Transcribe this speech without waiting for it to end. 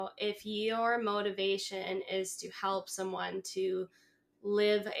If your motivation is to help someone to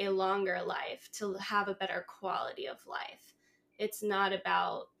live a longer life, to have a better quality of life, it's not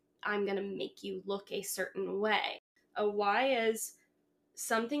about, I'm going to make you look a certain way. A why is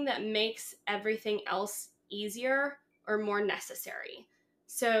something that makes everything else easier or more necessary.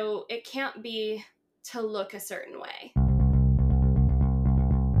 So it can't be to look a certain way.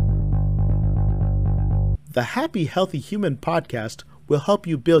 The Happy Healthy Human podcast will help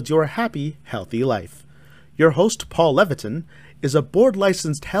you build your happy, healthy life. Your host, Paul Leviton, is a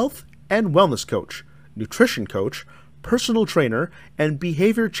board-licensed health and wellness coach, nutrition coach, personal trainer, and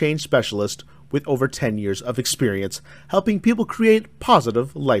behavior change specialist with over 10 years of experience helping people create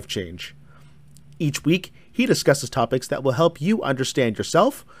positive life change. Each week, he discusses topics that will help you understand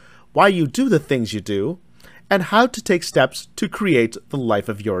yourself, why you do the things you do, and how to take steps to create the life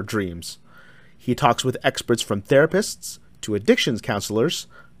of your dreams. He talks with experts from therapists to addictions counselors,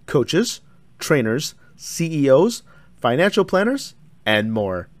 coaches, trainers, CEOs, financial planners, and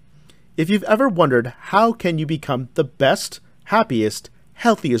more. If you've ever wondered how can you become the best, happiest,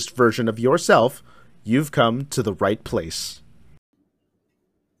 healthiest version of yourself, you've come to the right place.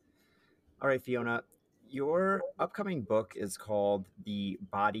 All right, Fiona, your upcoming book is called The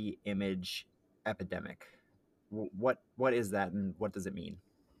Body Image Epidemic. What is that and what does it mean?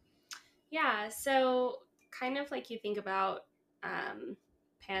 Yeah, so kind of like you think about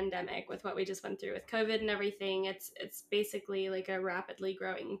pandemic with what we just went through with COVID and everything, it's basically like a rapidly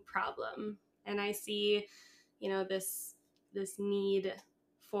growing problem. And I see, this need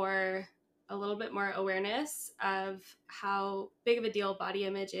for a little bit more awareness of how big of a deal body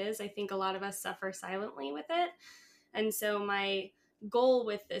image is. I think a lot of us suffer silently with it. And so my goal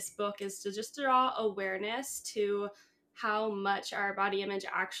with this book is to just draw awareness to how much our body image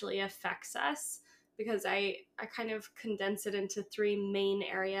actually affects us, because I kind of condense it into three main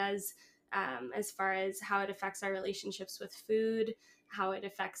areas, as far as how it affects our relationships with food, how it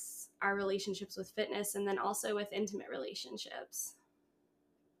affects our relationships with fitness, and then also with intimate relationships.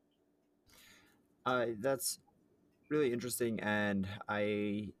 That's really interesting, and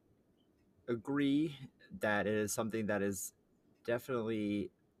I agree that it is something that is definitely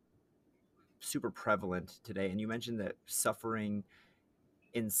super prevalent today. And you mentioned that suffering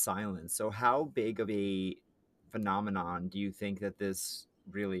in silence. So, how big of a phenomenon do you think that this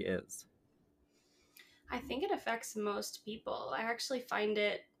really is? I think it affects most people. I actually find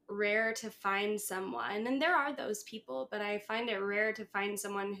it rare to find someone, and there are those people, but I find it rare to find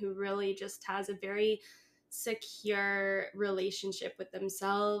someone who really just has a very secure relationship with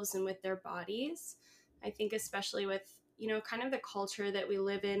themselves and with their bodies. I think, especially with, kind of the culture that we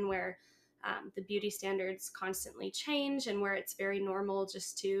live in where the beauty standards constantly change and where it's very normal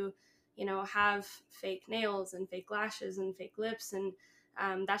just to, have fake nails and fake lashes and fake lips, and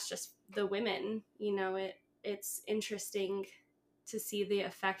that's just the women. It's interesting to see the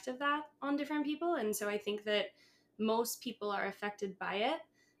effect of that on different people, and so I think that most people are affected by it,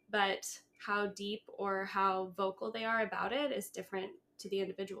 but how deep or how vocal they are about it is different to the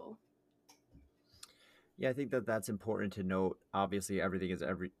individual. Yeah, I think that that's important to note. Obviously, everything is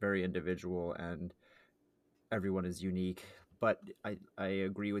very individual and everyone is unique. But I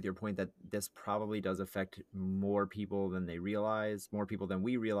agree with your point that this probably does affect more people than they realize, more people than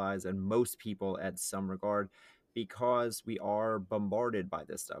we realize, and most people at some regard, because we are bombarded by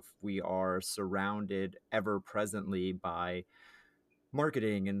this stuff. We are surrounded ever presently by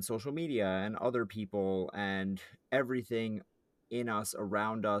marketing and social media and other people and everything in us,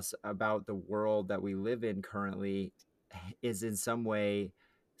 around us, about the world that we live in currently is in some way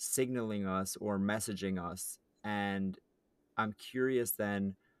signaling us or messaging us. And I'm curious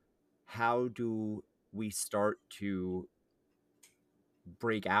then, how do we start to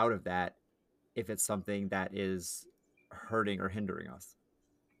break out of that if it's something that is hurting or hindering us?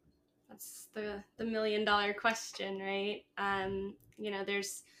 That's the $1 million question, right?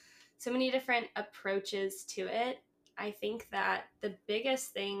 There's so many different approaches to it. I think that the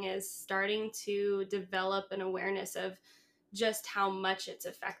biggest thing is starting to develop an awareness of just how much it's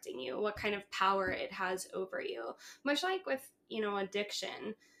affecting you, what kind of power it has over you. Much like with,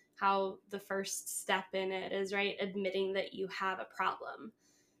 addiction, how the first step in it is, right, admitting that you have a problem.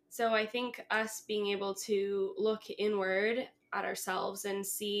 So I think us being able to look inward at ourselves and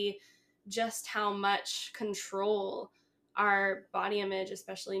see just how much control our body image,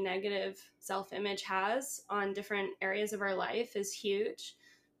 especially negative self image, has on different areas of our life is huge,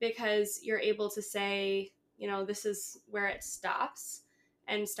 because you're able to say, this is where it stops,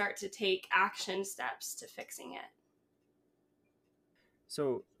 and start to take action steps to fixing it.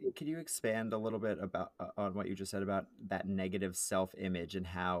 So, could you expand a little bit about on what you just said about that negative self-image and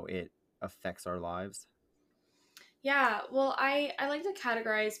how it affects our lives? Yeah, well, I like to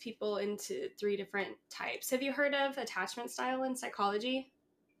categorize people into three different types. Have you heard of attachment style in psychology?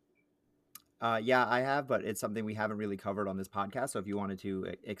 Yeah, I have, but it's something we haven't really covered on this podcast. So, if you wanted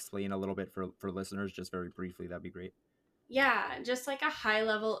to explain a little bit for listeners, just very briefly, that'd be great. Yeah, just like a high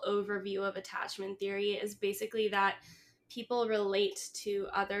level overview of attachment theory is basically that people relate to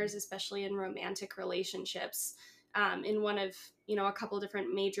others, especially in romantic relationships, in one of, a couple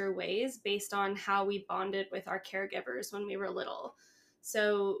different major ways based on how we bonded with our caregivers when we were little.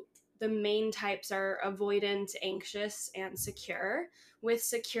 So the main types are avoidant, anxious, and secure, with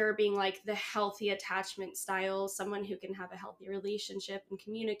secure being like the healthy attachment style, someone who can have a healthy relationship and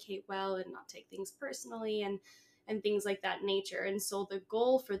communicate well and not take things personally and things like that nature. And so the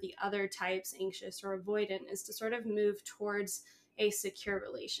goal for the other types, anxious or avoidant, is to sort of move towards a secure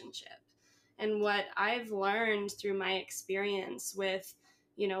relationship. And what I've learned through my experience with,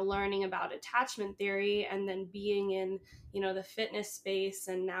 learning about attachment theory and then being in, the fitness space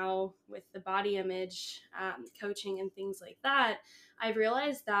and now with the body image coaching and things like that, I've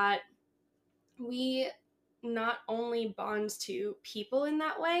realized that we not only bond to people in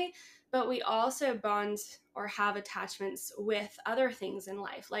that way, but we also bond or have attachments with other things in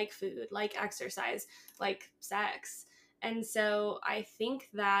life, like food, like exercise, like sex. And so I think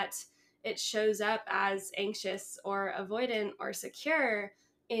that it shows up as anxious or avoidant or secure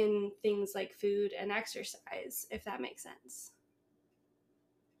in things like food and exercise, if that makes sense.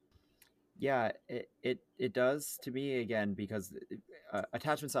 Yeah, it does to me again because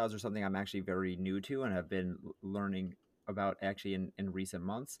attachment styles are something I'm actually very new to and have been learning about actually in recent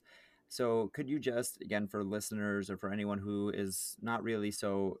months. So could you just again for listeners or for anyone who is not really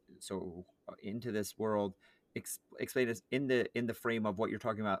so into this world explain this in the frame of what you're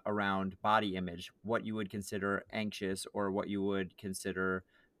talking about around body image, what you would consider anxious or what you would consider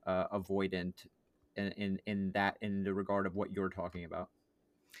avoidant in the regard of what you're talking about.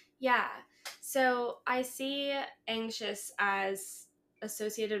 Yeah. So I see anxious as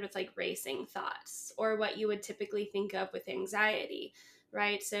associated with like racing thoughts or what you would typically think of with anxiety,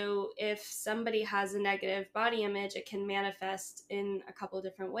 right? So if somebody has a negative body image, it can manifest in a couple of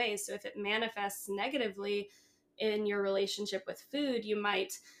different ways. So if it manifests negatively in your relationship with food, you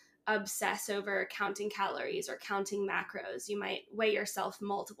might obsess over counting calories or counting macros. You might weigh yourself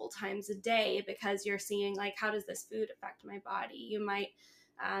multiple times a day because you're seeing like, how does this food affect my body? You might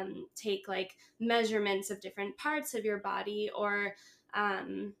take like measurements of different parts of your body or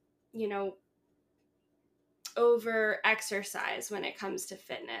um, you know over exercise when it comes to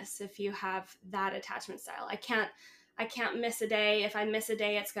fitness if you have that attachment style. I can't miss a day. If I miss a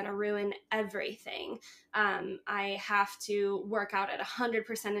day, it's going to ruin everything. I have to work out at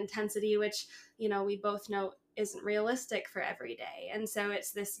 100% intensity, which we both know isn't realistic for every day. And so it's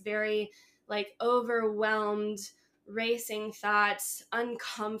this very like overwhelmed racing thoughts,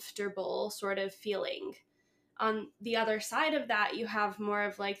 uncomfortable sort of feeling. On the other side of that, you have more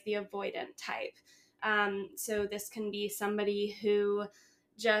of like the avoidant type. So this can be somebody who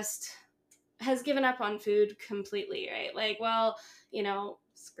just has given up on food completely, right? Like, well,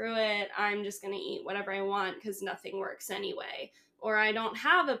 screw it. I'm just going to eat whatever I want because nothing works anyway. Or I don't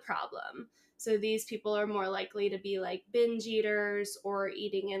have a problem. So these people are more likely to be like binge eaters or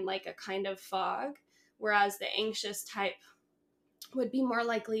eating in like a kind of fog. Whereas the anxious type would be more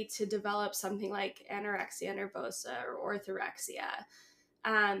likely to develop something like anorexia nervosa or orthorexia.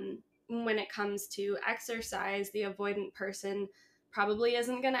 When it comes to exercise, the avoidant person probably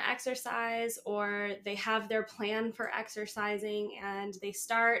isn't going to exercise, or they have their plan for exercising and they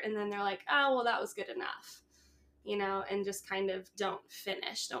start and then they're like, oh, well, that was good enough, and just kind of don't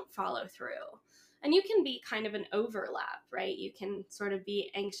finish, don't follow through. And you can be kind of an overlap, right? You can sort of be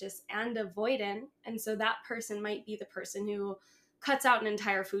anxious and avoidant. And so that person might be the person who cuts out an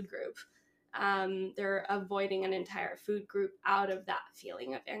entire food group. They're avoiding an entire food group out of that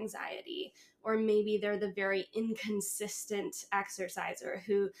feeling of anxiety. Or maybe they're the very inconsistent exerciser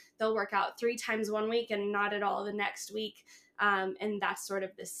who they'll work out 3 times one week and not at all the next week. And that's sort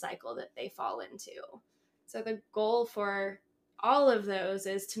of this cycle that they fall into. So the goal for all of those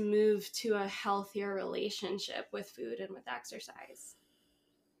is to move to a healthier relationship with food and with exercise.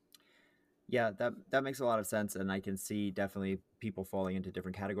 Yeah, that makes a lot of sense, and I can see definitely people falling into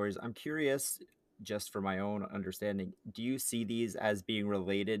different categories. I'm curious, just for my own understanding, do you see these as being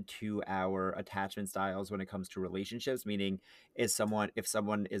related to our attachment styles when it comes to relationships? Meaning, if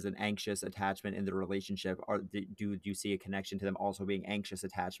someone is an anxious attachment in the relationship, do you see a connection to them also being anxious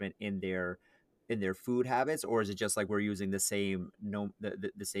attachment in in their food habits, or is it just like we're using the same no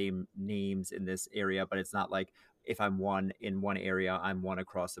the same names in this area, but it's not like if I'm one in one area, I'm one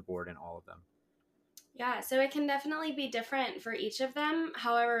across the board in all of them? Yeah, so it can definitely be different for each of them.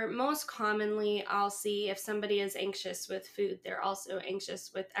 However, most commonly, I'll see if somebody is anxious with food, they're also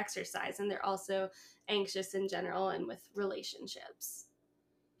anxious with exercise, and they're also anxious in general and with relationships.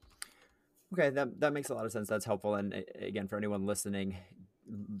 Okay, that makes a lot of sense. That's helpful. And again, for anyone listening,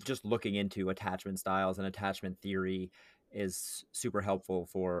 just looking into attachment styles and attachment theory is super helpful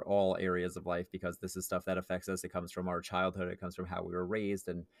for all areas of life, because this is stuff that affects us. It comes from our childhood. It comes from how we were raised,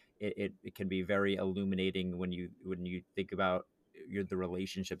 and it can be very illuminating when you think about the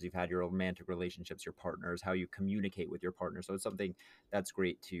relationships you've had, your romantic relationships, your partners, how you communicate with your partner. So it's something that's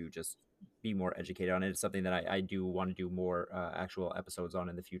great to just be more educated on it. It's something that I do want to do more actual episodes on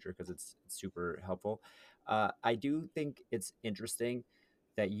in the future, because it's super helpful. I do think it's interesting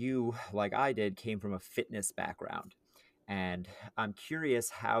that you, like I did, came from a fitness background. And I'm curious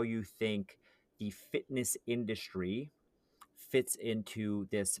how you think the fitness industry fits into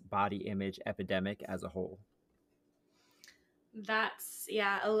this body image epidemic as a whole. That's,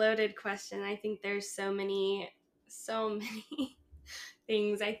 yeah, a loaded question. I think there's so many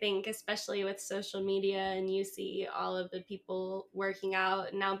things. I think, especially with social media, and you see all of the people working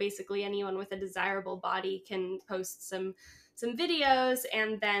out now. Basically, anyone with a desirable body can post some videos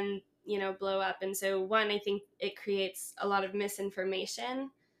and then blow up. And so, one, I think it creates a lot of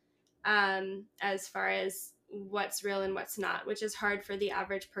misinformation as far as what's real and what's not, which is hard for the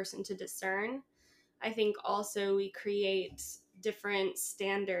average person to discern. I think also we create different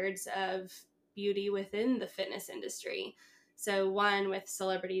standards of beauty within the fitness industry. So, one, with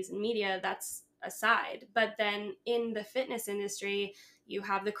celebrities and media, that's aside. But then in the fitness industry, you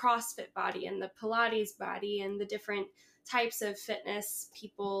have the CrossFit body and the Pilates body and the different types of fitness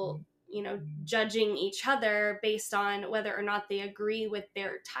people, judging each other based on whether or not they agree with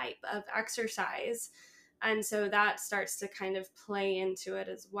their type of exercise. And so that starts to kind of play into it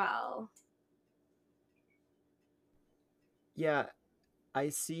as well. Yeah, I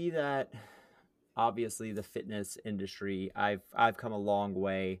see that. Obviously, the fitness industry, I've come a long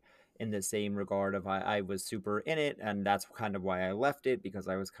way in the same regard of I was super in it, and that's kind of why I left it, because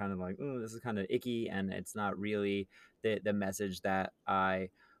I was kind of like, oh, this is kind of icky, and it's not really the message that I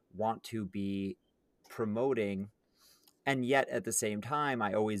want to be promoting. And yet at the same time,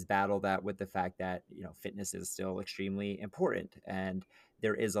 I always battle that with the fact that fitness is still extremely important, and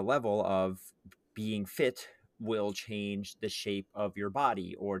there is a level of being fit will change the shape of your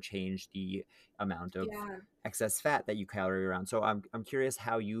body or change the amount of Yeah. excess fat that you carry around. So I'm curious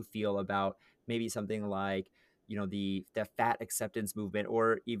how you feel about maybe something like the fat acceptance movement,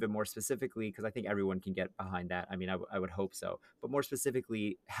 or even more specifically, because I think everyone can get behind that. I mean, I would hope so, but more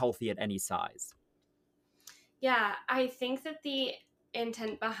specifically, healthy at any size. Yeah, I think that the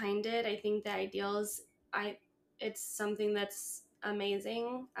intent behind it, I think the ideals, I it's something that's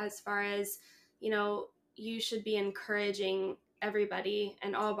amazing as far as, you should be encouraging everybody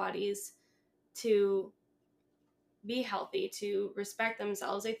and all bodies to be healthy, to respect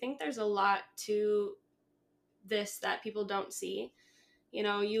themselves. I think there's a lot to this that people don't see.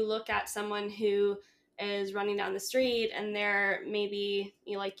 You look at someone who is running down the street and they're maybe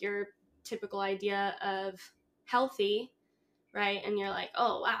like your typical idea of healthy, right? And you're like,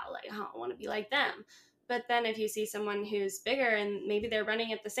 oh wow, like, oh, I want to be like them. But then if you see someone who's bigger and maybe they're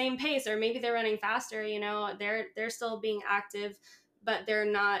running at the same pace, or maybe they're running faster, they're still being active, but they're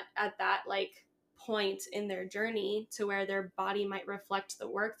not at that like point in their journey to where their body might reflect the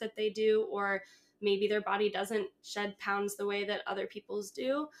work that they do, or maybe their body doesn't shed pounds the way that other people's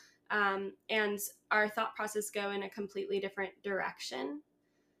do. And our thought process go in a completely different direction.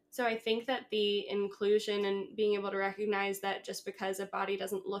 So I think that the inclusion and being able to recognize that just because a body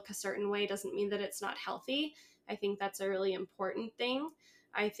doesn't look a certain way doesn't mean that it's not healthy. I think that's a really important thing.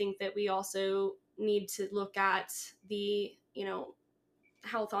 I think that we also need to look at the,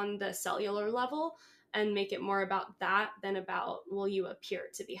 health on the cellular level and make it more about that than about will you appear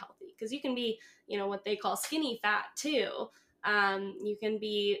to be healthy, because you can be what they call skinny fat too. You can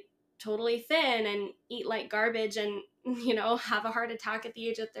be totally thin and eat like garbage and have a heart attack at the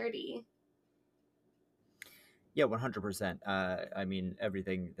age of 30. Yeah, 100%. I mean,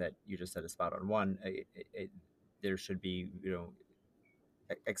 everything that you just said is spot on. One, there should be,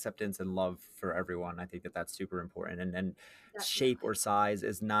 acceptance and love for everyone. I think that that's super important. And shape or Definitely. size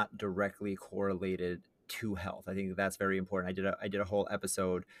is not directly correlated to health. I think that that's very important. I did a whole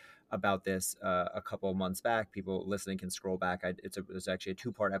episode about this a couple of months back. People listening can scroll back. It's actually a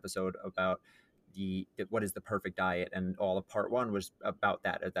two-part episode about what is the perfect diet, and all of part one was about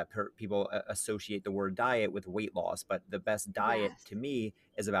that. People associate the word diet with weight loss, but the best diet Yes. to me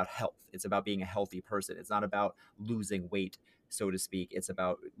is about health. It's about being a healthy person. It's not about losing weight, so to speak. It's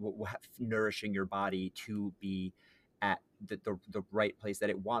about nourishing your body to be at the right place that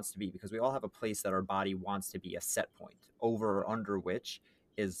it wants to be, because we all have a place that our body wants to be, a set point over or under which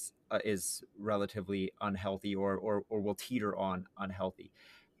is relatively unhealthy, or will teeter on unhealthy.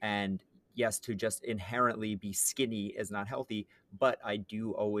 And yes, to just inherently be skinny is not healthy, but I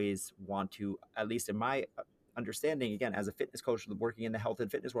do always want to, at least in my understanding, again, as a fitness coach working in the health and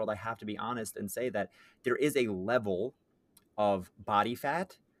fitness world, I have to be honest and say that there is a level of body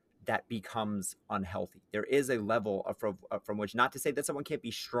fat that becomes unhealthy. There is a level from which, not to say that someone can't be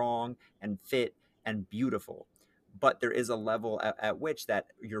strong and fit and beautiful, but there is a level at which that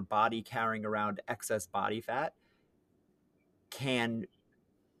your body carrying around excess body fat can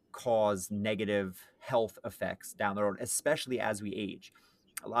cause negative health effects down the road, especially as we age.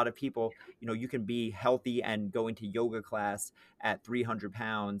 A lot of people, you can be healthy and go into yoga class at 300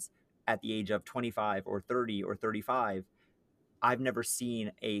 pounds at the age of 25 or 30 or 35. I've never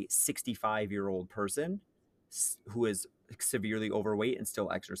seen a 65-year-old person who is severely overweight and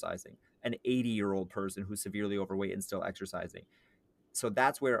still exercising, an 80-year-old person who's severely overweight and still exercising. So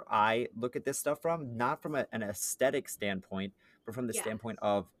that's where I look at this stuff from, not from an aesthetic standpoint, but from the Yeah. standpoint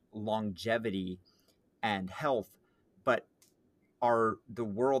of longevity and health. But the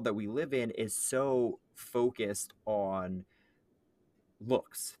world that we live in is so focused on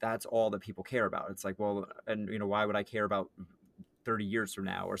looks. That's all that people care about. It's like, well, and why would I care about 30 years from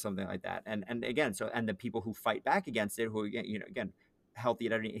now or something like that? And again, and the people who fight back against it, who again, healthy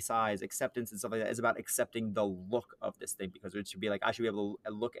at any size, acceptance and stuff like that, is about accepting the look of this thing, because it should be like, I should be able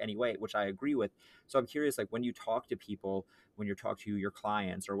to look any way, which I agree with. So I'm curious, like, when you talk to people, when you're talking to your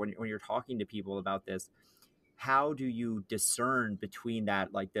clients, or when you're talking to people about this, how do you discern between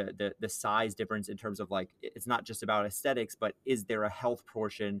that, like the size difference, in terms of, like, it's not just about aesthetics, but is there a health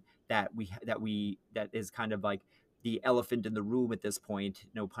portion that is kind of like the elephant in the room at this point,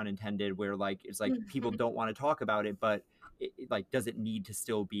 no pun intended, where, like, it's like people don't want to talk about it, but like, does it need to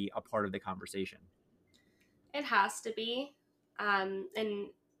still be a part of the conversation? It has to be. And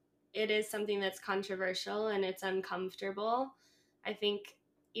it is something that's controversial and it's uncomfortable. I think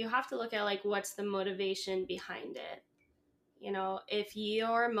you have to look at, like, what's the motivation behind it. If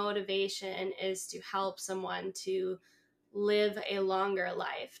your motivation is to help someone to live a longer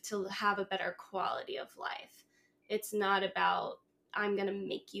life, to have a better quality of life, it's not about, I'm going to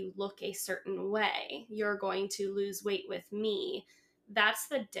make you look a certain way, you're going to lose weight with me. That's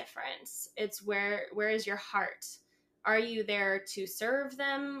the difference. It's where is your heart? Are you there to serve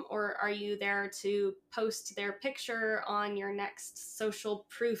them, or are you there to post their picture on your next social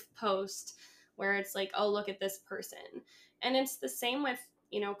proof post where it's like, oh, look at this person? And it's the same with,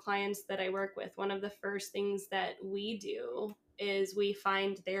 clients that I work with. One of the first things that we do is we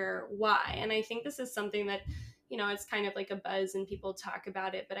find their why. And I think this is something that, it's kind of like a buzz and people talk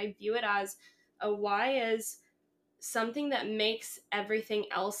about it, but I view it as a why is something that makes everything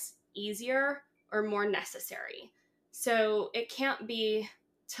else easier or more necessary. So it can't be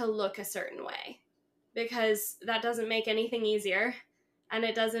to look a certain way, because that doesn't make anything easier and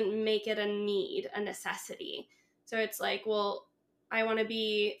it doesn't make it a need, a necessity. So it's like, well, I want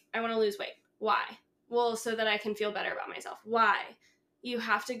to lose weight. Why? Well, so that I can feel better about myself. Why? You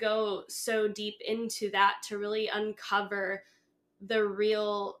have to go so deep into that to really uncover the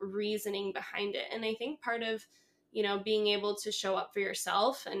real reasoning behind it. And I think part of, being able to show up for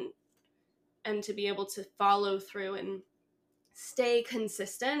yourself and to be able to follow through and stay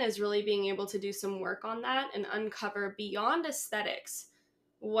consistent is really being able to do some work on that and uncover beyond aesthetics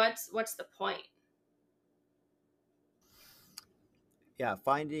what's the point. Yeah,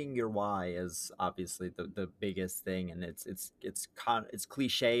 finding your why is obviously the biggest thing, and it's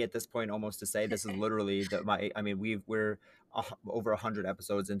cliche at this point almost to say this is literally I mean, we're over 100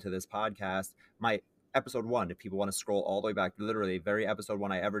 episodes into this podcast. My episode one, if people want to scroll all the way back, literally very episode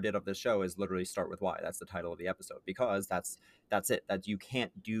one I ever did of this show is literally Start With Why. That's the title of the episode, because that's it. That you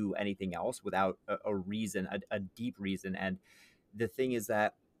can't do anything else without a reason, a deep reason. And the thing is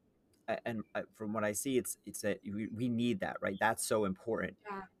that, and from what I see, it's that we need that, right? That's so important.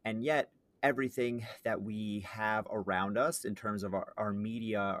 Yeah. And yet everything that we have around us in terms of our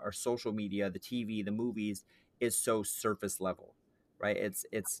media, our social media, the TV, the movies, is so surface level, right? It's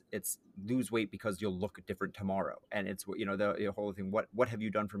lose weight because you'll look different tomorrow, and it's, the whole thing, what have you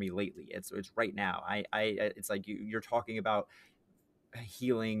done for me lately? It's right now. It's like you're talking about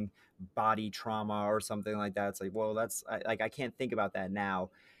healing body trauma or something like that. It's like, well, like, I can't think about that now.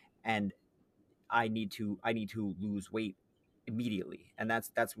 And I need to lose weight immediately. And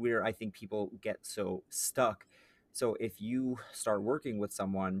that's where I think people get so stuck. So if you start working with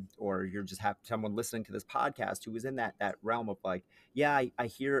someone, or you're just have someone listening to this podcast who is in that realm of like, yeah, I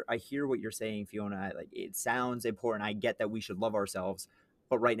hear what you're saying, Fiona. Like, it sounds important. I get that we should love ourselves,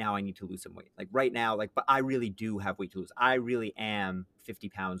 but right now I need to lose some weight. Like right now, like, but I really do have weight to lose. I really am 50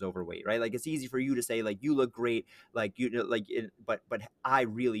 pounds overweight, right? Like, it's easy for you to say, like, you look great, like, you know, like but I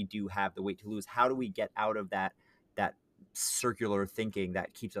really do have the weight to lose. How do we get out of that circular thinking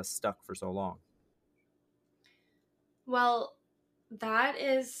that keeps us stuck for so long? Well, that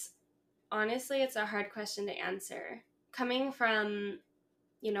is honestly, it's a hard question to answer. Coming from,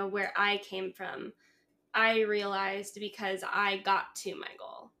 where I came from, I realized because I got to my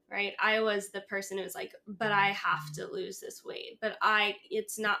goal, right? I was the person who was like, but I have to lose this weight. But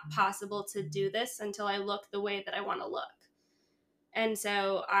it's not possible to do this until I look the way that I want to look. And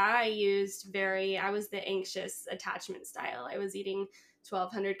so I was the anxious attachment style. I was eating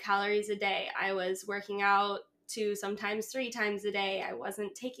 1,200 calories a day. I was working out 2, sometimes 3 times a day. I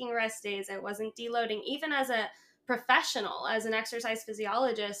wasn't taking rest days. I wasn't deloading, even as a professional, as an exercise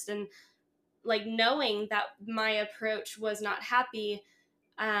physiologist. And like knowing that my approach was not happy,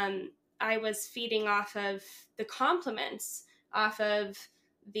 I was feeding off of the compliments, off of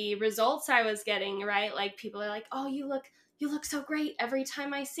the results I was getting, right? Like people are like, "Oh, you look so great every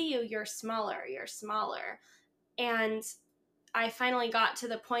time I see you. You're smaller, you're smaller." And I finally got to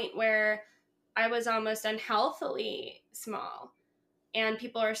the point where I was almost unhealthily small, and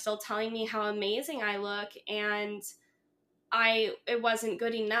people are still telling me how amazing I look, and it wasn't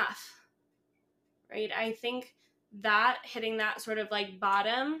good enough, right? I think that hitting that sort of like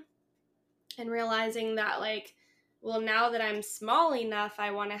bottom and realizing that, like, well, now that I'm small enough,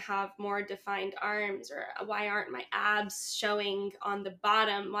 I want to have more defined arms, or why aren't my abs showing on the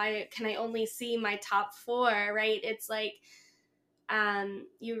bottom? Why can I only see my top 4, right? It's like,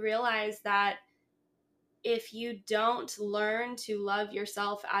 you realize that if you don't learn to love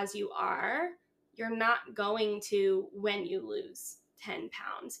yourself as you are, you're not going to, when you lose 10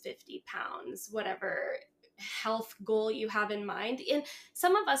 pounds, 50 pounds, whatever health goal you have in mind. And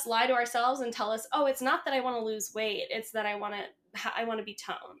some of us lie to ourselves and tell us, "Oh, it's not that I want to lose weight, it's that I want to be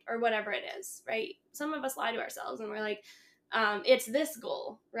toned," or whatever it is, right? Some of us lie to ourselves and we're like, it's this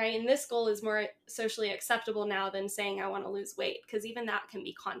goal, right? And this goal is more socially acceptable now than saying I want to lose weight, because even that can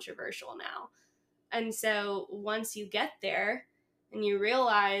be controversial now. And so once you get there and you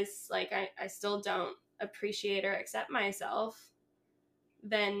realize, like, I still don't appreciate or accept myself,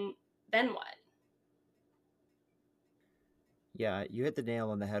 then what? Yeah, you hit the nail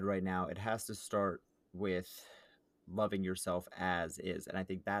on the head right now. It has to start with loving yourself as is. And I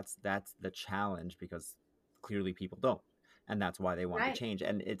think that's the challenge, because clearly people don't. And that's why they want to Right. change.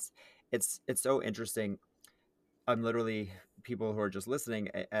 And it's so interesting. I'm literally, people who are just listening,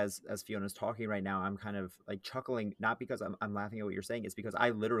 as Fiona's talking right now, I'm kind of like chuckling, not because I'm laughing at what you're saying. It's because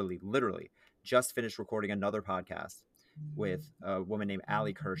I literally just finished recording another podcast with a woman named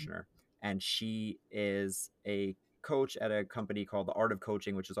Ali Kirshner, and she is a coach at a company called The Art of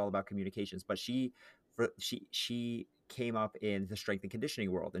Coaching, which is all about communications. But she came up in the strength and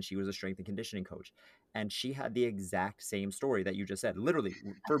conditioning world, and she was a strength and conditioning coach, and she had the exact same story that you just said, literally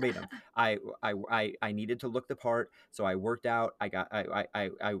verbatim. I needed to look the part, so I worked out. I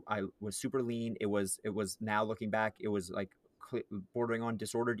was super lean. It was now looking back, it was like bordering on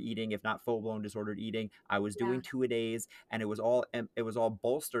disordered eating, if not full blown disordered eating. I was Yeah. doing 2-a-days, and it was all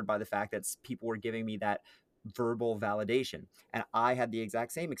bolstered by the fact that people were giving me that verbal validation. And I had the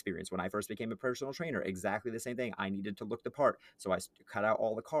exact same experience when I first became a personal trainer. Exactly the same thing. I needed to look the part, so I cut out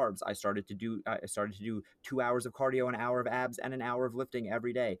all the carbs. I started to do 2 hours of cardio, an hour of abs, and an hour of lifting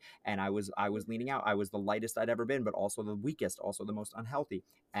every day. And I was leaning out. I was the lightest I'd ever been, but also the weakest, also the most unhealthy.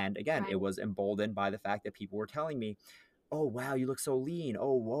 And again, Right. it was emboldened by the fact that people were telling me, "Oh wow, you look so lean.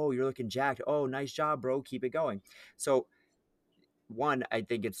 Oh whoa, you're looking jacked. Oh, nice job, bro. Keep it going." So one, I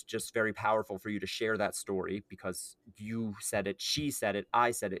think it's just very powerful for you to share that story, because you said it, she said it,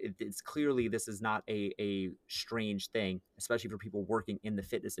 I said it. It's clearly, this is not a strange thing, especially for people working in the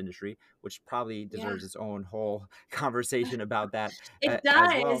fitness industry, which probably Yeah. deserves its own whole conversation about that It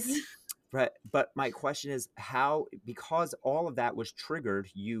as well. does. But my question is, how, because all of that was triggered,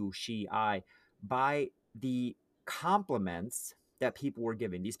 you, she, I, by the compliments that people were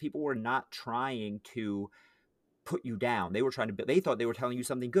giving. These people were not trying to put you down. They were trying to, they thought they were telling you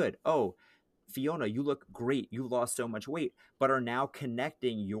something good. "Oh, Fiona, you look great. You lost so much weight," but are now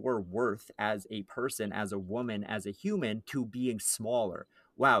connecting your worth as a person, as a woman, as a human, to being smaller.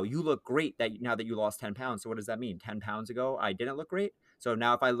 "Wow, you look great that now that you lost 10 pounds. So what does that mean? 10 pounds ago, I didn't look great. So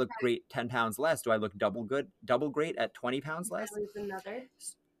now if I look great 10 pounds less, do I look double great at 20 pounds That less? was another.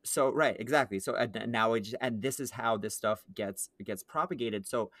 So right, exactly. So and now and this is how this stuff gets propagated.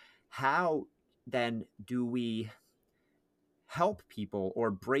 So how then do we help people or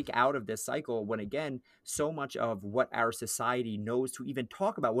break out of this cycle when, again, so much of what our society knows to even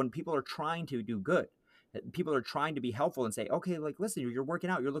talk about, when people are trying to do good, people are trying to be helpful and say, okay, like, listen, you're working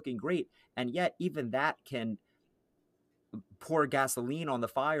out, you're looking great, and yet even that can pour gasoline on the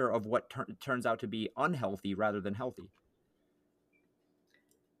fire of what turns out to be unhealthy rather than healthy.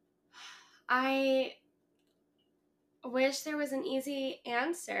 I wish there was an easy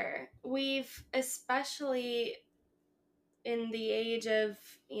answer. We've, especially in the age of,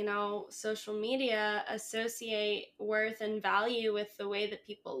 social media, associate worth and value with the way that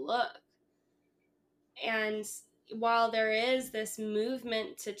people look. And while there is this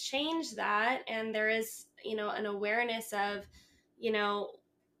movement to change that, and there is, an awareness of, you know,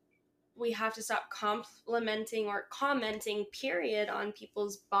 we have to stop complimenting or commenting, period, on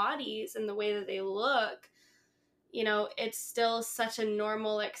people's bodies and the way that they look, it's still such a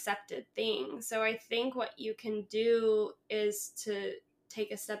normal, accepted thing. So I think what you can do is to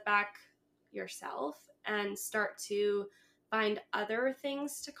take a step back yourself and start to find other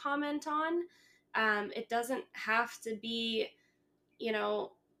things to comment on. It doesn't have to be, you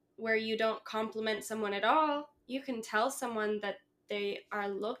know, where you don't compliment someone at all. You can tell someone that they are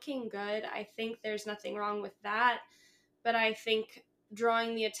looking good. I think there's nothing wrong with that. But I think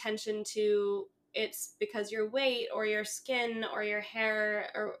drawing the attention to it's because your weight or your skin or your hair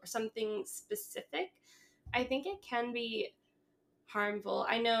or something specific, I think it can be harmful.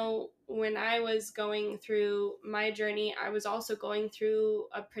 I know when I was going through my journey, I was also going through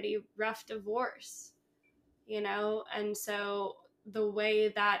a pretty rough divorce, and so the way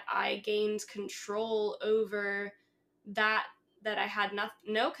that I gained control over that I had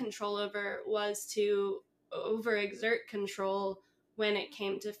no control over was to overexert control when it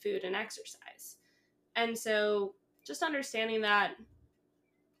came to food and exercise. And so just understanding that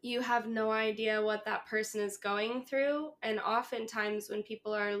you have no idea what that person is going through. And oftentimes, when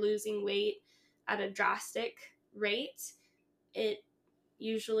people are losing weight at a drastic rate, it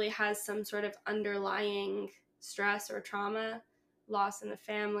usually has some sort of underlying stress or trauma, loss in the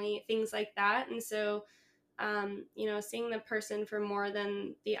family, things like that. And so, seeing the person for more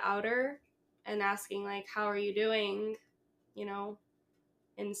than the outer and asking, like, how are you doing, you know,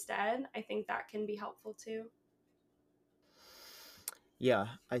 instead, I think that can be helpful too. Yeah,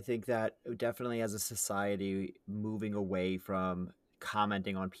 I think that definitely as a society, moving away from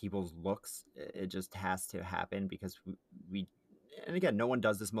commenting on people's looks, it just has to happen because we and again, no one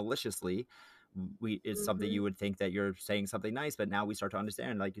does this maliciously. It's something Mm-hmm. you would think that you're saying something nice, but now we start to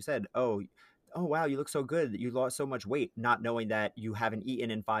understand, like you said, oh wow, you look so good, you lost so much weight, not knowing that you haven't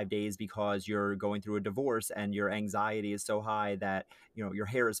eaten in 5 days because you're going through a divorce and your anxiety is so high that your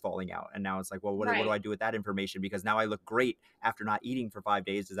hair is falling out. And now it's like, well, what do Right. I do with that information? Because now I look great after not eating for 5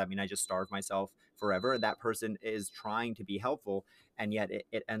 days. Does that mean I just starve myself forever? And that person is trying to be helpful, and yet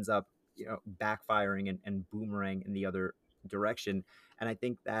it ends up backfiring and boomerang in the other direction. And I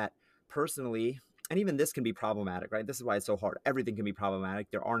think that personally, and even this can be problematic, right? This is why it's so hard. Everything can be problematic.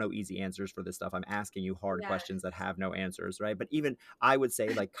 There are no easy answers for this stuff. I'm asking you hard Yeah. questions that have no answers, right? But even I would say,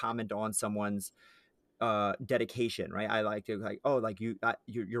 like, comment on someone's dedication, right? I like to, like, oh, like,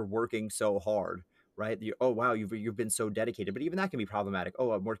 you're working so hard, right? Oh wow, you've been so dedicated. But even that can be problematic.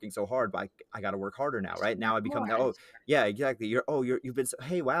 Oh, I'm working so hard, but I got to work harder now, right? Now I become, More. oh yeah, exactly. You've been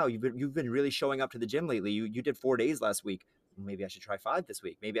hey wow, you've been really showing up to the gym lately. You did 4 days last week. Maybe I should try 5 this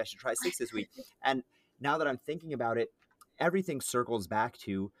week. Maybe I should try 6 this week. And now that I'm thinking about it, everything circles back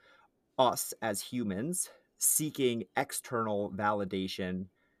to us as humans seeking external validation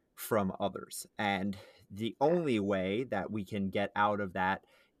from others. And the only Yes. way that we can get out of that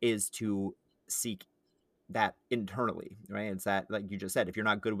is to seek that internally, right? It's that, like you just said, if you're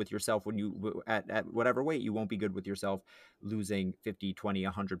not good with yourself when you at whatever weight, you won't be good with yourself losing 50, 20,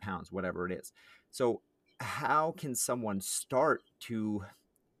 100 pounds, whatever it is. So how can someone start to,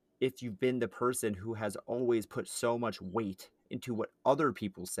 if you've been the person who has always put so much weight into what other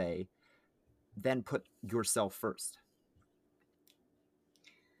people say, then put yourself first?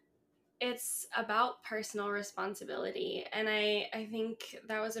 It's about personal responsibility. And I think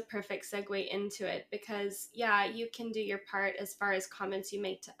that was a perfect segue into it because, yeah, you can do your part as far as comments you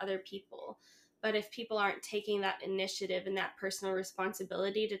make to other people. But if people aren't taking that initiative and that personal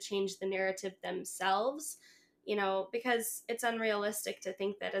responsibility to change the narrative themselves, because it's unrealistic to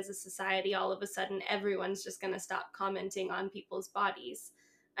think that as a society, all of a sudden, everyone's just going to stop commenting on people's bodies.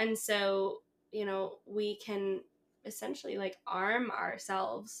 And so, we can essentially like arm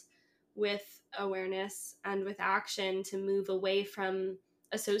ourselves with awareness and with action to move away from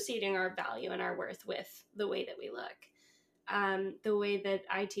associating our value and our worth with the way that we look. The way that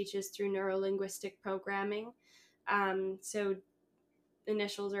I teach is through neuro-linguistic programming. So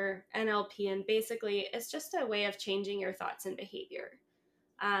initials are NLP, and basically it's just a way of changing your thoughts and behavior.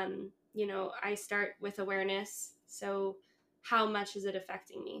 I start with awareness. So how much is it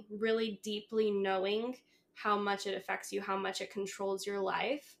affecting me? Really deeply knowing how much it affects you, how much it controls your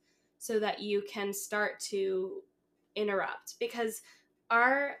life, so that you can start to interrupt, because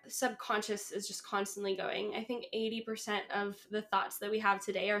our subconscious is just constantly going. I think 80% of the thoughts that we have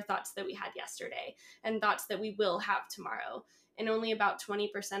today are thoughts that we had yesterday and thoughts that we will have tomorrow. And only about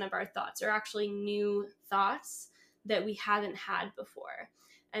 20% of our thoughts are actually new thoughts that we haven't had before.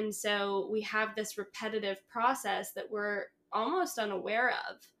 And so we have this repetitive process that we're almost unaware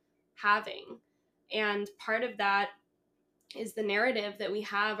of having. And part of that is the narrative that we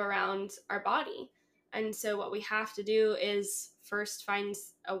have around our body. And so what we have to do is first find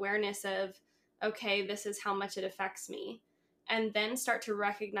awareness of, okay, this is how much it affects me. And then start to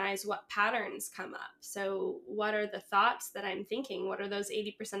recognize what patterns come up. So what are the thoughts that I'm thinking? What are those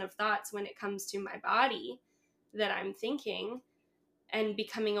 80% of thoughts when it comes to my body that I'm thinking? And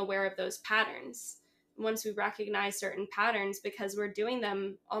becoming aware of those patterns. Once we recognize certain patterns, because we're doing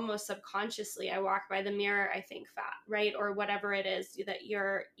them almost subconsciously, I walk by the mirror, I think fat, right? Or whatever it is that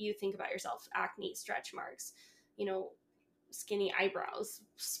you think about yourself, acne, stretch marks, skinny eyebrows,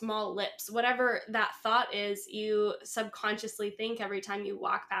 small lips, whatever that thought is, you subconsciously think every time you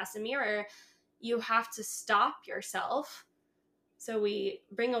walk past a mirror. You have to stop yourself. So we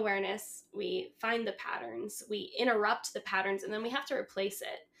bring awareness, we find the patterns, we interrupt the patterns, and then we have to replace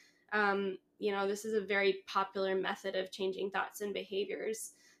it. This is a very popular method of changing thoughts and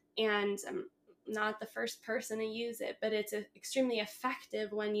behaviors. And I'm not the first person to use it, but it's extremely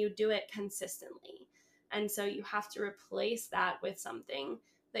effective when you do it consistently. And so you have to replace that with something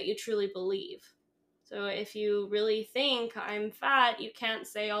that you truly believe. So if you really think I'm fat, you can't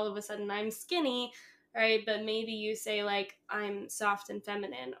say all of a sudden I'm skinny, right? But maybe you say like I'm soft and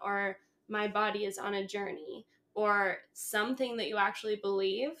feminine, or my body is on a journey, or something that you actually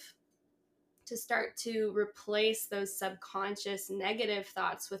believe, to start to replace those subconscious negative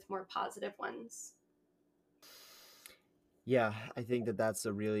thoughts with more positive ones. Yeah, I think that that's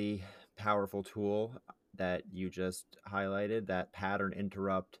a really powerful tool that you just highlighted, that pattern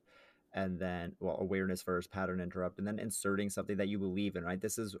interrupt, and then, well, awareness first, pattern interrupt, and then inserting something that you believe in, right?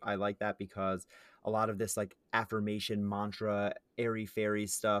 I like that because a lot of this like affirmation mantra, airy fairy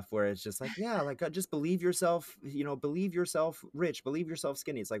stuff where it's just like, yeah, like just believe yourself, believe yourself rich, believe yourself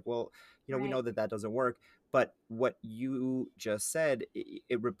skinny. It's like, well, we Right. know that that doesn't work. But what you just said,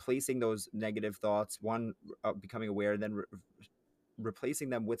 it replacing those negative thoughts, one, becoming aware, and then replacing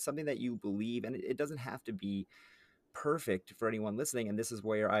them with something that you believe, and it doesn't have to be perfect for anyone listening. And this is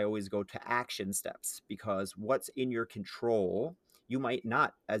where I always go to action steps, because what's in your control, you might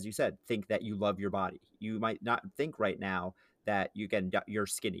not, as you said, think that you love your body. You might not think right now that you're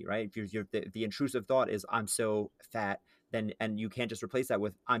skinny, right? If the intrusive thought is I'm so fat, then, and you can't just replace that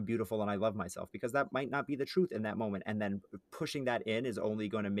with I'm beautiful and I love myself, because that might not be the truth in that moment. And then pushing that in is only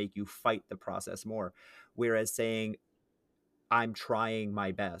going to make you fight the process more. Whereas saying I'm trying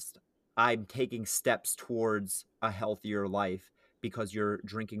my best, I'm taking steps towards a healthier life because you're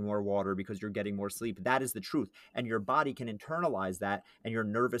drinking more water, because you're getting more sleep. That is the truth. And your body can internalize that, and your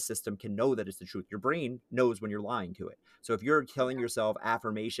nervous system can know that it's the truth. Your brain knows when you're lying to it. So if you're telling yourself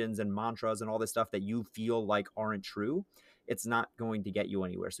affirmations and mantras and all this stuff that you feel like aren't true, it's not going to get you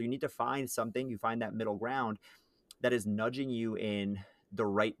anywhere. So you need to find something, you find that middle ground that is nudging you in the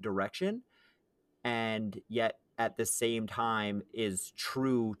right direction, and yet at the same time is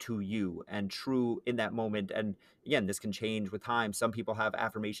true to you and true in that moment. And again, this can change with time. Some people have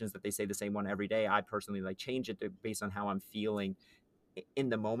affirmations that they say the same one every day. I personally like change it based on how I'm feeling in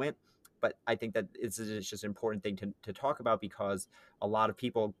the moment. But I think that it's just an important thing to talk about, because a lot of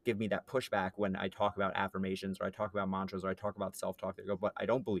people give me that pushback when I talk about affirmations, or I talk about mantras, or I talk about self-talk. They go, but I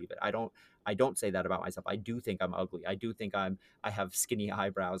don't believe it. I don't say that about myself. I do think I'm ugly. I do think I have skinny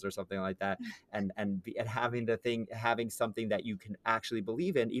eyebrows or something like that. And having something that you can actually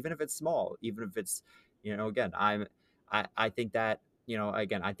believe in, even if it's small, even if it's, again, I think that,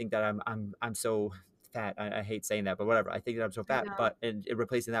 again, I think that I'm so fat. I hate saying that, but whatever. I think that I'm so I fat, know. but and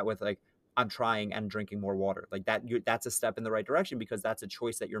replacing that with like I'm trying and drinking more water, like that. That's a step in the right direction, because that's a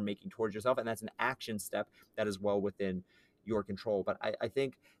choice that you're making towards yourself, and that's an action step that is well within your control. But I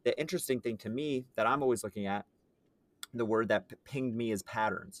think the interesting thing to me that I'm always looking at the word that pinged me is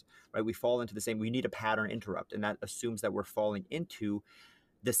patterns, right? We fall into the same, we need a pattern interrupt, and that assumes that we're falling into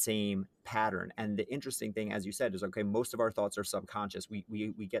the same pattern. And the interesting thing, as you said, is okay, most of our thoughts are subconscious.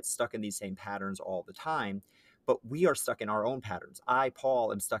 We get stuck in these same patterns all the time, but we are stuck in our own patterns. I,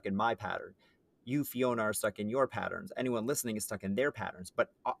 Paul, am stuck in my pattern. You, Fiona, are stuck in your patterns. Anyone listening is stuck in their patterns. But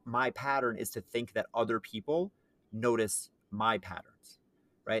my pattern is to think that other people notice my patterns,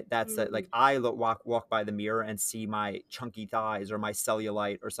 right? That's like I walk by the mirror and see my chunky thighs or my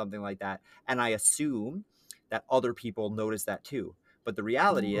cellulite or something like that, and I assume that other people notice that too. But the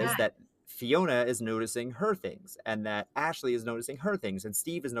reality is Yeah. that Fiona is noticing her things, and that Ashley is noticing her things, and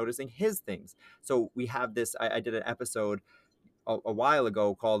Steve is noticing his things. So we have this. I did an episode a while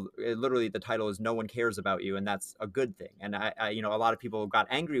ago called, literally the title is "No One Cares About You," and that's a good thing. And you know, a lot of people got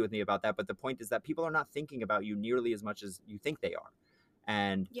angry with me about that, but the point is that people are not thinking about you nearly as much as you think they are.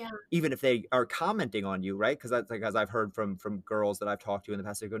 And Yeah. even if they are commenting on you, right? Because that's like, as I've heard from girls that I've talked to in the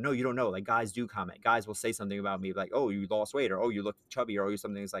past, they go, "No, you don't know. Like, guys do comment. Guys will say something about me, like, oh, you lost weight, or oh, you look chubby, or oh, you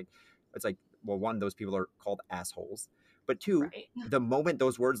something." It's like, well, one, those people are called assholes, but two, Right. the moment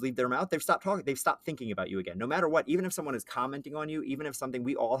those words leave their mouth, they've stopped talking. They've stopped thinking about you again. No matter what, even if someone is commenting on you, even if something,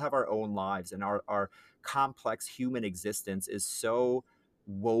 we all have our own lives, and our complex human existence is so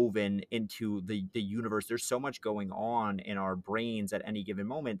woven into the universe. There's so much going on in our brains at any given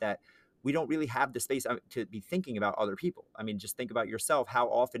moment that we don't really have the space to be thinking about other people. I mean, just think about yourself. How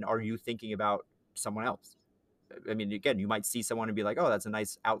often are you thinking about someone else? I mean, again, you might see someone and be like, "Oh, that's a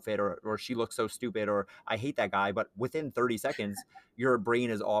nice outfit," or "She looks so stupid," or "I hate that guy." But within 30 seconds, your brain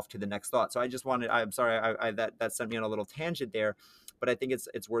is off to the next thought. So I just wanted, I'm sorry, that sent me on a little tangent there, but I think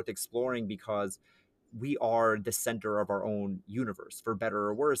it's worth exploring, because we are the center of our own universe, for better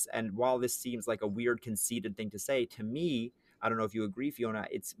or worse. And while this seems like a weird, conceited thing to say, to me, I don't know if you agree, Fiona,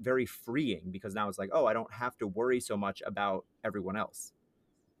 it's very freeing, because now it's like, oh, I don't have to worry so much about everyone else.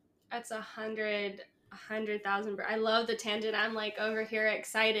 That's 100,000. I love the tangent. I'm like over here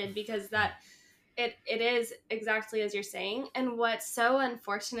excited because that it is exactly as you're saying. And what's so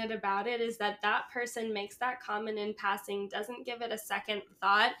unfortunate about it is that that person makes that comment in passing, doesn't give it a second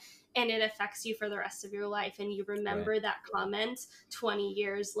thought, and it affects you for the rest of your life. And you Right. remember that comment 20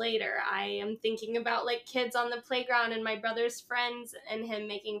 years later. I am thinking about like kids on the playground and my brother's friends and him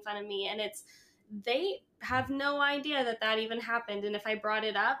making fun of me. And it's, they have no idea that that even happened. And if I brought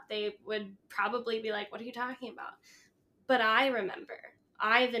it up, they would probably be like, what are you talking about? But I remember,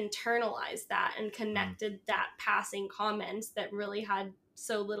 I've internalized that and Mm. connected that passing comment that really had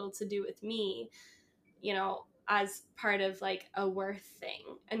so little to do with me, you know, as part of like a worth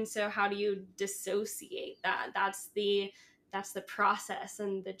thing. And so how do you dissociate that? That's the process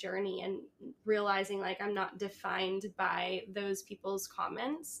and the journey, and realizing like I'm not defined by those people's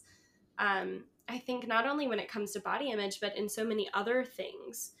comments. I think not only when it comes to body image, but in so many other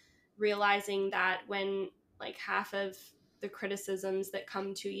things, realizing that when like half of the criticisms that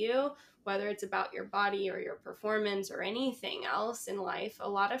come to you, whether it's about your body or your performance or anything else in life, a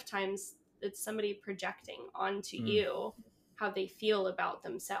lot of times it's somebody projecting onto Mm. you how they feel about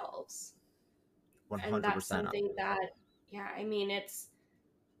themselves. And that's 100%. something that, yeah, I mean, it's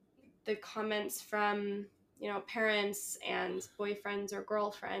the comments from, parents and boyfriends or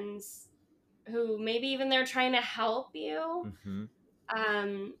girlfriends who maybe even they're trying to help you. Mm-hmm.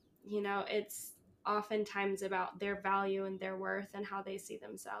 um it's oftentimes about their value and their worth and how they see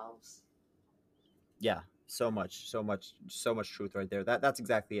themselves. Yeah, so much truth right there. That's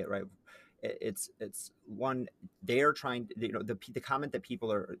exactly it, right? It's one, they're trying to, the comments that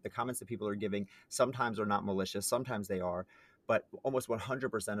people are giving sometimes are not malicious, sometimes they are, but almost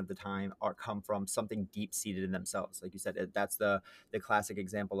 100% of the time are come from something deep seated in themselves. Like you said, that's the classic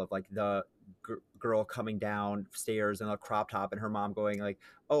example of like the girl coming down stairs in a crop top and her mom going like,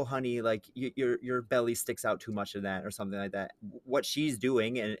 "Oh honey, like your belly sticks out too much in that," or something like that. What she's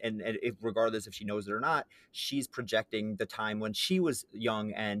doing, and if, regardless if she knows it or not, she's projecting the time when she was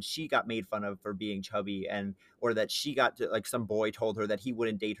young and she got made fun of for being chubby, and or that she got to, like, some boy told her that he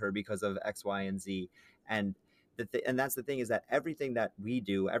wouldn't date her because of X, Y, and Z. And and that's the thing, is that everything that we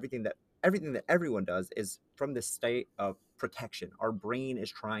do, everything that everyone does, is from the state of protection. Our brain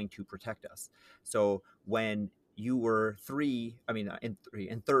is trying to protect us. So when you were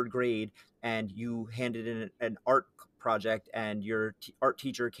in third grade, and you handed in an art project, and your art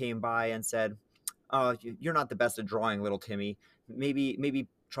teacher came by and said, "You're not the best at drawing, little Timmy. Maybe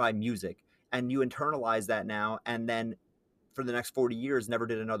try music." And you internalize that now, and then for the next 40 years never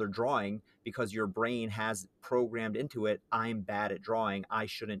did another drawing, because your brain has programmed into it, "I'm bad at drawing, I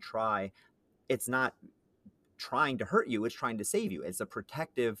shouldn't try." It's not trying to hurt you, it's trying to save you. It's a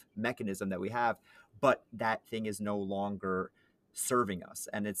protective mechanism that we have. but that thing is no longer serving us.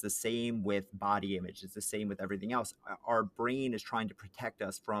 And it's the same with body image. It's the same with everything else. Our brain is trying to protect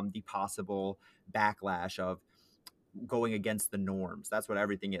us from the possible backlash of going against the norms. That's what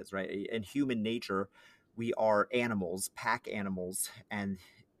everything is, right? In human nature, we are animals, pack animals, and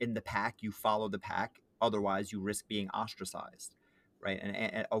in the pack, you follow the pack. Otherwise, you risk being ostracized, right?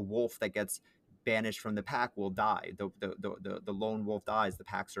 And a wolf that gets banished from the pack will die. The lone wolf dies, the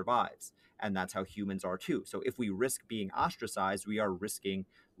pack survives. And that's how humans are too. So if we risk being ostracized, we are risking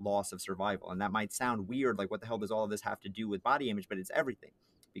loss of survival. And that might sound weird, like what the hell does all of this have to do with body image? But it's everything.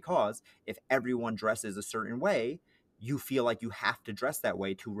 Because if everyone dresses a certain way, you feel like you have to dress that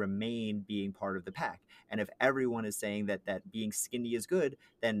way to remain being part of the pack. And if everyone is saying that being skinny is good,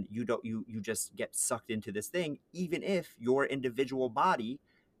 then you just get sucked into this thing, even if your individual body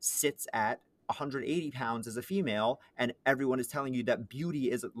sits at 180 pounds as a female and everyone is telling you that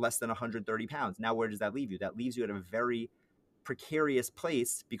beauty is less than 130 pounds. Now, where does that leave you? That leaves you at a very precarious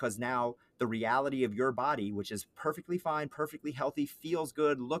place, because now the reality of your body, which is perfectly fine, perfectly healthy, feels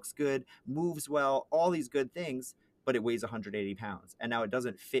good, looks good, moves well, all these good things, but it weighs 180 pounds. And now it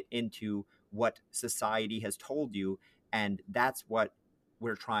doesn't fit into what society has told you. And that's what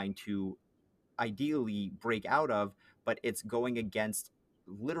we're trying to ideally break out of, but it's going against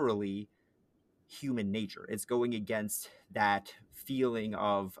literally human nature. It's going against that feeling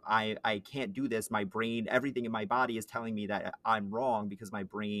of I can't do this. My brain, everything in my body is telling me that I'm wrong because my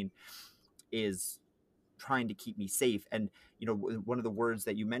brain is trying to keep me safe. And one of the words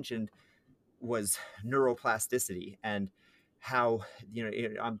that you mentioned was neuroplasticity, and how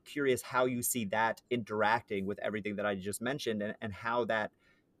I'm curious how you see that interacting with everything that I just mentioned, and how that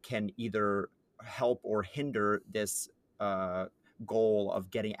can either help or hinder this goal of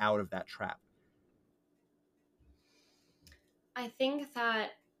getting out of that trap. I think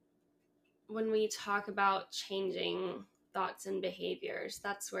that when we talk about changing thoughts and behaviors,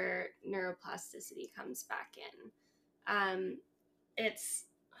 that's where neuroplasticity comes back in. It's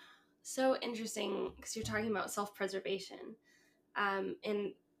so interesting because you're talking about self-preservation,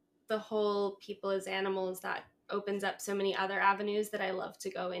 and the whole people as animals, that opens up so many other avenues that I love to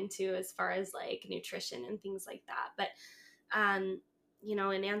go into as far as like nutrition and things like that. But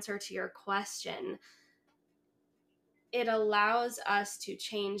in answer to your question, it allows us to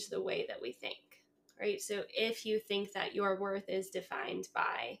change the way that we think, right? So if you think that your worth is defined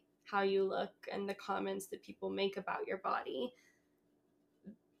by how you look and the comments that people make about your body,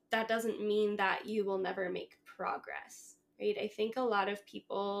 that doesn't mean that you will never make progress, right? I think a lot of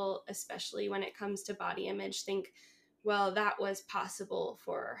people, especially when it comes to body image, think, well, that was possible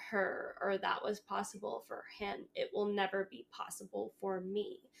for her or that was possible for him. It will never be possible for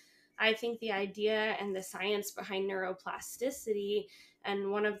me. I think the idea and the science behind neuroplasticity,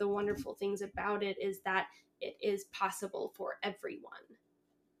 and one of the wonderful things about it, is that it is possible for everyone.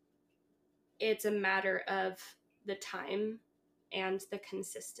 It's a matter of the time and the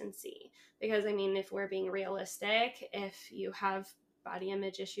consistency. Because, I mean, if we're being realistic, if you have body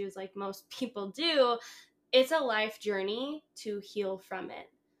image issues like most people do, it's a life journey to heal from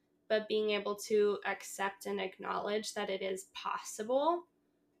it. But being able to accept and acknowledge that it is possible,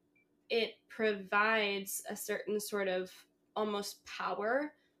 it provides a certain sort of almost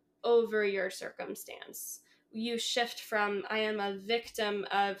power over your circumstance. You shift from I am a victim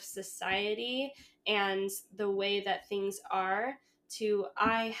of society and the way that things are, to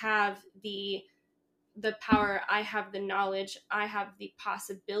I have the power, I have the knowledge, I have the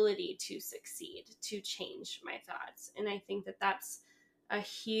possibility to succeed, to change my thoughts. And I think that that's a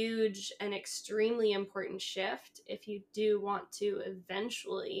huge and extremely important shift if you do want to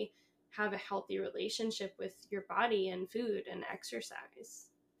eventually have a healthy relationship with your body and food and exercise.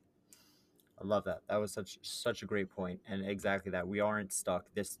 I love that. That was such a great point, and exactly that. We aren't stuck.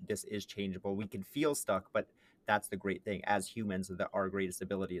 This is changeable. We can feel stuck, but that's the great thing. As humans, that our greatest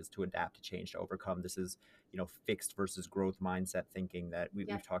ability is to adapt, to change, to overcome. This is fixed versus growth mindset thinking that we've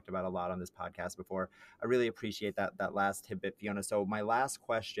talked about a lot on this podcast before. I really appreciate that last tidbit, Fiona. So my last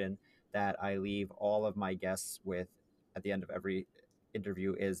question that I leave all of my guests with at the end of every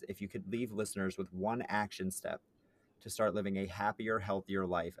interview is, if you could leave listeners with one action step to start living a happier, healthier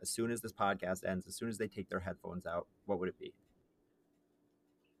life as soon as this podcast ends, as soon as they take their headphones out, what would it be?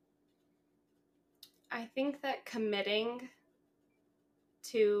 I think that committing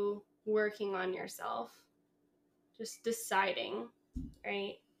to working on yourself, just deciding,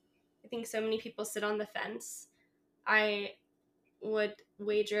 right? I think so many people sit on the fence. I would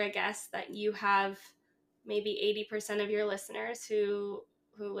wager a guess that you have maybe 80% of your listeners who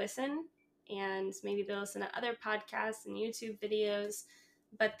listen, and maybe they listen to other podcasts and YouTube videos,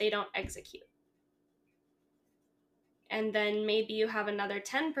 but they don't execute. and then maybe you have another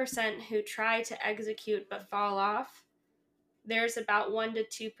 10% who try to execute but fall off, there's about 1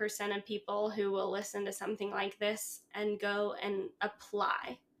 to 2% of people who will listen to something like this and go and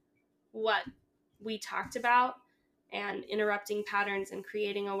apply what we talked about and interrupting patterns and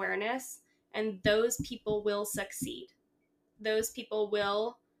creating awareness. And those people will succeed. Those people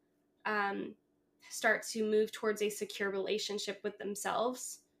will start to move towards a secure relationship with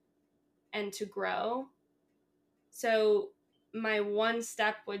themselves and to grow. So my one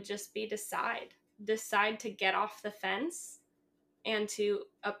step would just be decide to get off the fence and to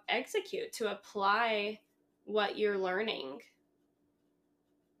execute, to apply what you're learning.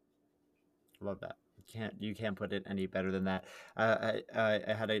 Love that. You can't put it any better than that. I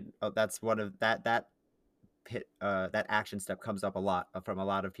had that's one of that action step comes up a lot from a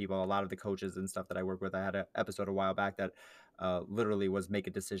lot of people, a lot of the coaches and stuff that I work with. I had an episode a while back that literally was make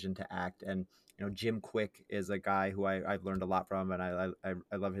a decision to act. And Jim Quick is a guy who I've learned a lot from, and I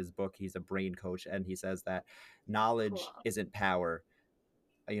love his book. He's a brain coach, and he says that knowledge isn't power.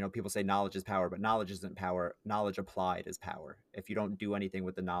 People say knowledge is power, but knowledge isn't power. Knowledge applied is power. If you don't do anything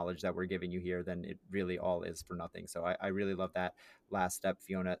with the knowledge that we're giving you here, then it really all is for nothing. So I really love that last step,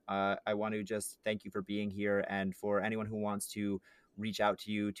 Fiona. I want to just thank you for being here. And for anyone who wants to reach out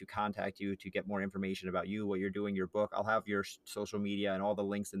to you, to contact you, to get more information about you, what you're doing, your book, I'll have your social media and all the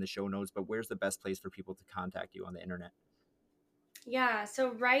links in the show notes. But where's the best place for people to contact you on the internet? Yeah,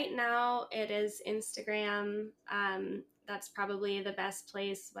 so right now it is Instagram. That's probably the best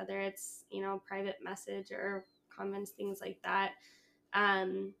place, whether it's, private message or comments, things like that.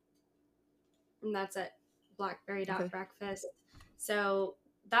 And that's at blackberry.breakfast. So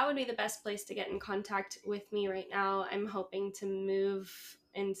that would be the best place to get in contact with me right now. I'm hoping to move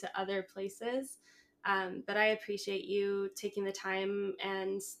into other places. But I appreciate you taking the time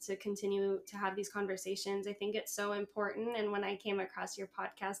and to continue to have these conversations. I think it's so important. And when I came across your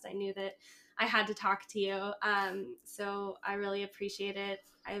podcast, I knew that I had to talk to you. So I really appreciate it.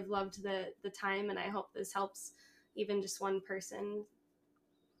 I've loved the time, and I hope this helps even just one person.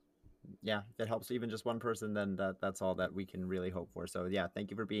 Yeah, if it helps even just one person, then that's all that we can really hope for. So yeah, thank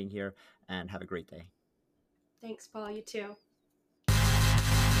you for being here, and have a great day. Thanks, Paul. You too.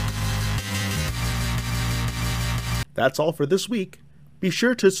 That's all for this week. Be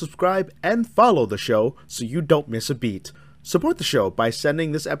sure to subscribe and follow the show so you don't miss a beat. Support the show by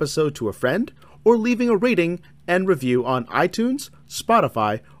sending this episode to a friend or leaving a rating and review on iTunes,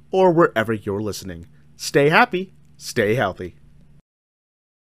 Spotify, or wherever you're listening. Stay happy, stay healthy.